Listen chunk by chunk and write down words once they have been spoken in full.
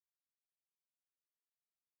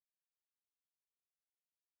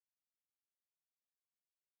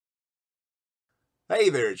Hey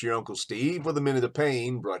there, it's your Uncle Steve with a Minute of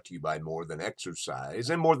Pain, brought to you by More Than Exercise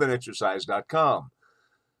and morethanexercise.com.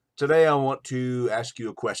 Today I want to ask you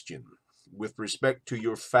a question with respect to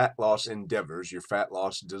your fat loss endeavors, your fat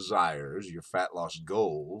loss desires, your fat loss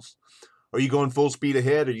goals. Are you going full speed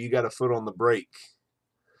ahead or you got a foot on the brake?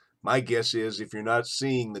 My guess is if you're not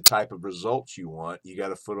seeing the type of results you want, you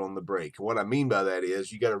got a foot on the brake. What I mean by that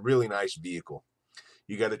is you got a really nice vehicle.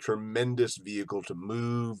 You got a tremendous vehicle to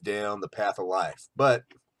move down the path of life. But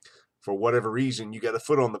for whatever reason, you got a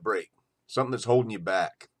foot on the brake, something that's holding you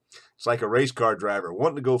back. It's like a race car driver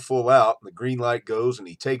wanting to go full out, and the green light goes, and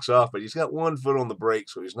he takes off, but he's got one foot on the brake,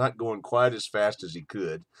 so he's not going quite as fast as he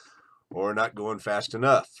could, or not going fast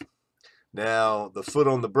enough. Now, the foot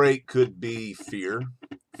on the brake could be fear.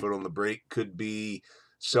 Foot on the brake could be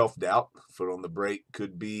self-doubt. Foot on the brake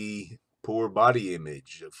could be poor body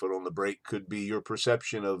image. A foot on the brake could be your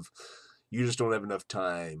perception of you just don't have enough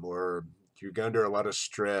time, or you're under a lot of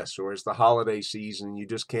stress, or it's the holiday season and you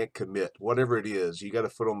just can't commit. Whatever it is, you got a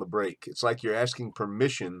foot on the brake. It's like you're asking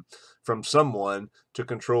permission from someone to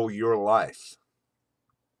control your life.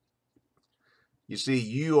 You see,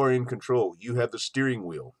 you are in control. You have the steering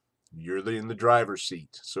wheel. You're in the driver's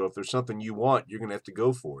seat. So if there's something you want, you're going to have to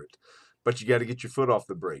go for it. But you got to get your foot off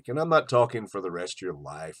the brake. And I'm not talking for the rest of your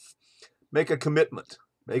life. Make a commitment.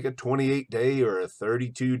 Make a 28-day or a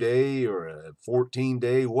 32-day or a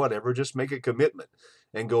 14-day, whatever. Just make a commitment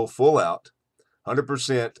and go full out,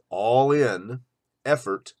 100% all in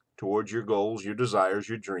effort towards your goals, your desires,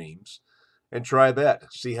 your dreams, and try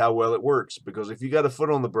that. See how well it works. Because if you got a foot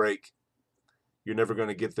on the brake, you're never going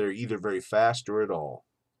to get there either very fast or at all.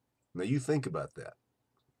 Now you think about that.